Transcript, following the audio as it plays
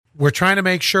we're trying to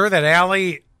make sure that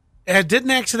Allie didn't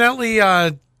accidentally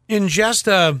ingest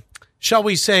a, shall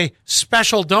we say,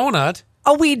 special donut.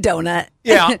 A weed donut.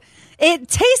 Yeah. It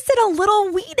tasted a little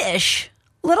weedish,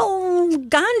 little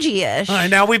ganji-ish. All right,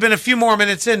 now we've been a few more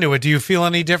minutes into it. Do you feel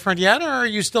any different yet, or are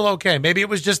you still okay? Maybe it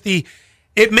was just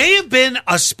it may have been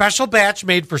a special batch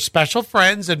made for special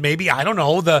friends, and maybe, I don't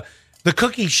know, the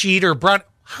cookie sheet or bread.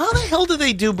 How the hell do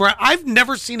they do bread? I've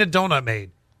never seen a donut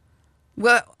made.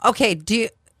 Well, okay, do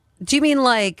you mean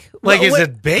like... Is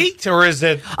it baked or is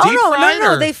it deep fried?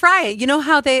 No, they fry it. You know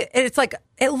how it's like,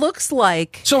 it looks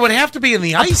like... So it would have to be in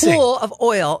the icing. A pool of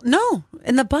oil. No,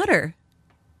 in the butter.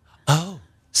 Oh.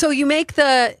 So you make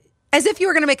as if you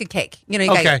were going to make a cake. You know,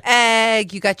 you got your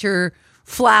egg, you got your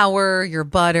flour, your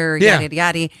butter, yada,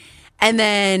 yada. And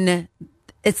then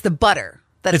it's the butter.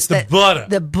 It's the butter.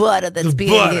 The butter that's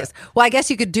being used. Well, I guess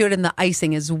you could do it in the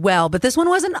icing as well. But this one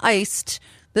wasn't iced.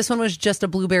 This one was just a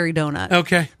blueberry donut.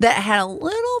 Okay. That had a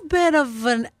little bit of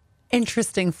an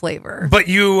interesting flavor. But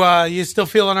you still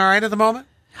feeling all right at the moment?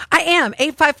 I am.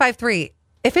 8553.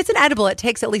 If it's an edible, it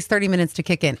takes at least 30 minutes to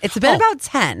kick in. It's been about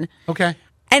 10. Okay.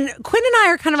 And Quinn and I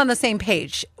are kind of on the same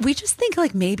page. We just think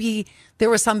like maybe there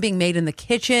was some being made in the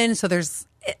kitchen. So there's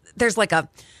like an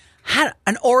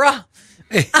aura.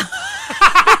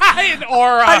 An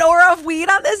aura of weed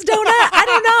on this donut. I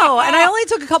don't know. And I only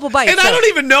took a couple bites. And I don't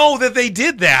even know that they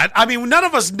did that. I mean, none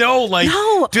of us know,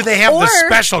 do they have the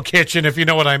special kitchen, if you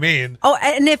know what I mean? Oh,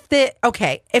 and if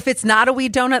it's not a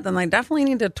weed donut, then they definitely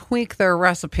need to tweak their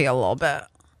recipe a little bit.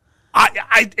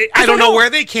 I don't know where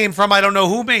they came from. I don't know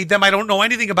who made them. I don't know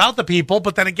anything about the people.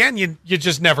 But then again, you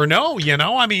just never know, you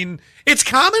know? I mean, it's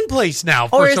commonplace now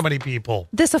for so many people.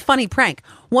 This a funny prank.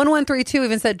 1132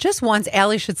 even said, just once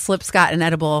Allie should slip Scott an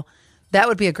edible. That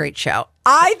would be a great show.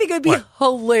 I think it would be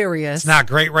hilarious. It's not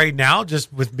great right now,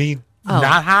 just with me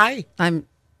not high?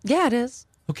 Yeah, it is.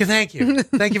 Okay, thank you.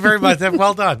 Thank you very much.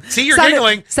 Well done. See, you're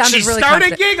giggling. She really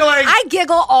started giggling. I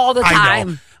giggle all the time. I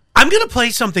know. I'm going to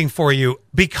play something for you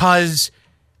because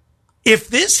if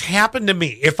this happened to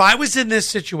me, if I was in this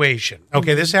situation,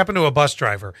 this happened to a bus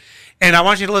driver, and I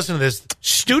want you to listen to this.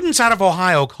 Students out of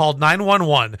Ohio called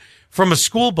 911 from a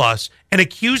school bus and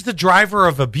accused the driver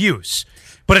of abuse.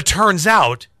 But it turns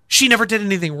out she never did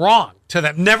anything wrong to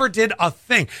them. Never did a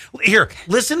thing. Here,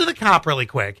 listen to the cop really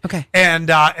quick. Okay. And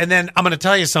then I'm going to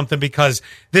tell you something because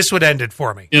this would end it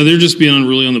for me. Yeah, they're just being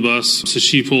unruly on the bus. So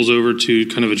she pulls over to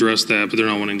kind of address that, but they're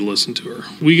not wanting to listen to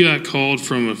her. We got called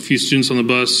from a few students on the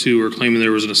bus who were claiming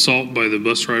there was an assault by the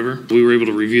bus driver. We were able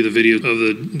to review the video of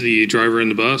the driver in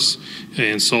the bus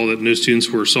and saw that no students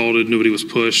were assaulted, nobody was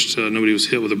pushed, nobody was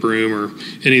hit with a broom or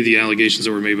any of the allegations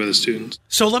that were made by the students.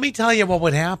 So let me tell you what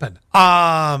would happen.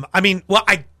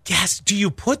 I guess, do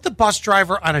you put the bus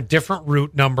driver on a different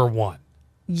route, number one?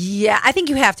 Yeah, I think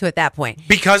you have to at that point.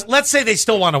 Because let's say they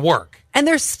still want to work. And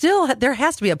there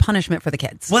has to be a punishment for the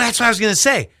kids. Well, that's what I was going to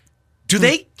say. Do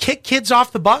they kick kids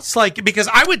off the bus? Because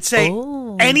I would say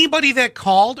anybody that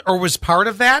called or was part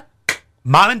of that,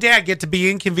 mom and dad get to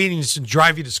be inconvenienced and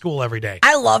drive you to school every day.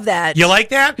 I love that. You like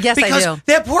that? Yes, I do. Because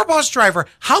that poor bus driver,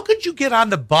 how could you get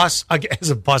on the bus, as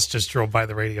a bus just drove by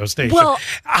the radio station,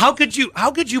 how could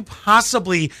you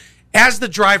possibly, as the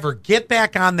driver, get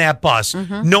back on that bus,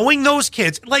 knowing those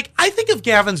kids? Like, I think of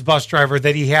Gavin's bus driver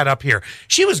that he had up here.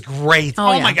 She was great.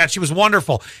 Oh my God, she was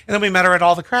wonderful. And then we met her at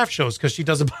all the craft shows because she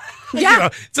does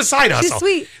it's a side hustle. She's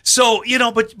sweet. So,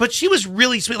 but she was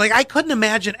really sweet. Like, I couldn't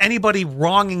imagine anybody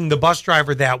wronging the bus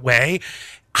driver that way.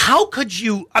 How could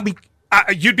you,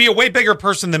 you'd be a way bigger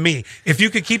person than me if you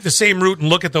could keep the same route and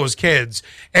look at those kids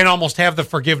and almost have the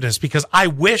forgiveness, because I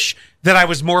wish that I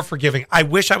was more forgiving. I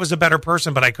wish I was a better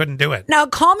person, but I couldn't do it. Now,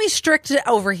 call me strict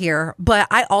over here, but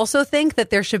I also think that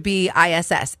there should be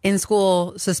ISS,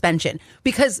 in-school suspension,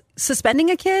 because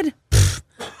suspending a kid,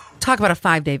 talk about a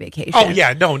 5-day vacation. Oh,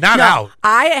 yeah. No, out.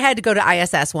 I had to go to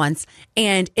ISS once,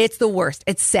 and it's the worst.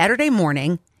 It's Saturday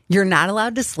morning. You're not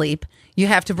allowed to sleep. You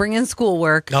have to bring in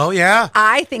schoolwork. Oh, yeah.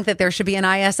 I think that there should be an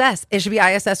ISS. It should be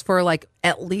ISS for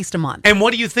at least a month. And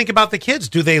what do you think about the kids?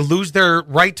 Do they lose their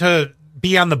right to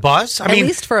be on the bus? At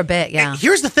least for a bit, yeah.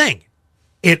 Here's the thing.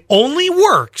 It only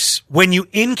works when you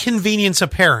inconvenience a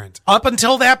parent. Up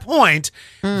until that point,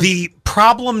 the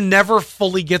problem never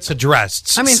fully gets addressed.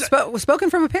 Spoken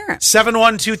from a parent.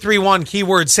 71231,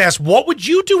 keyword sass. What would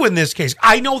you do in this case?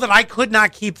 I know that I could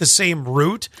not keep the same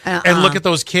route and look at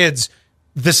those kids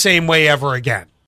the same way ever again.